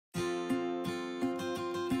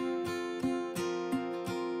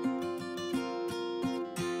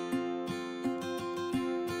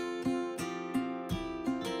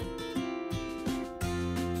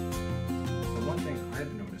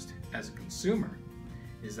consumer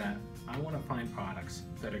is that I want to find products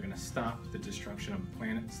that are going to stop the destruction of the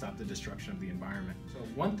planet, stop the destruction of the environment. So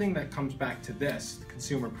one thing that comes back to this,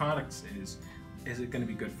 consumer products, is it going to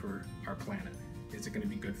be good for our planet? Is it going to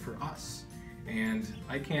be good for us? And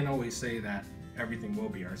I can't always say that everything will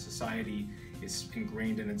be. Our society is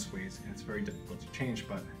ingrained in its ways and it's very difficult to change,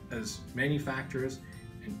 but as manufacturers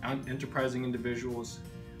and enterprising individuals,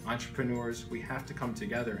 entrepreneurs, we have to come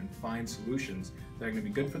together and find solutions that are going to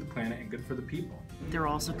be good for the planet and good for the people. They're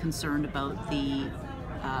also concerned about the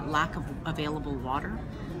lack of available water,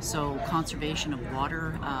 so conservation of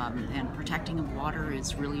water and protecting of water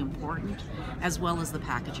is really important, as well as the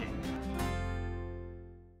packaging.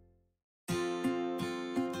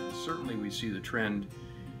 Certainly we see the trend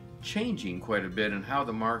changing quite a bit in how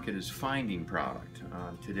the market is finding product.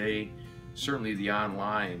 Today, certainly the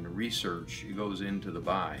online research goes into the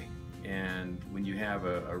buy, and when you have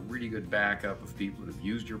a really good backup of people that have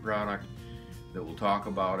used your product, that will talk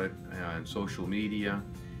about it on social media,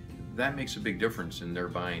 that makes a big difference in their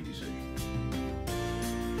buying decision.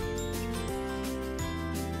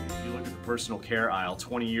 You look at the personal care aisle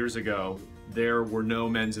 20 years ago, there were no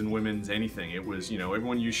men's and women's anything. It was,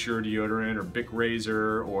 everyone used Sure deodorant or Bic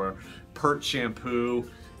razor or Pert shampoo.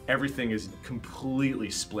 Everything is completely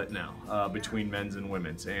split now between men's and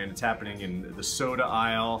women's, and it's happening in the soda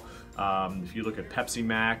aisle. If you look at Pepsi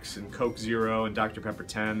Max and Coke Zero and Dr. Pepper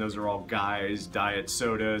 10, those are all guys' diet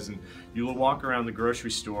sodas, and you walk around the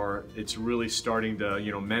grocery store, it's really starting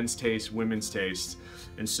to, men's taste, women's taste,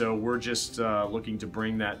 and so we're just looking to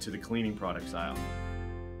bring that to the cleaning products aisle.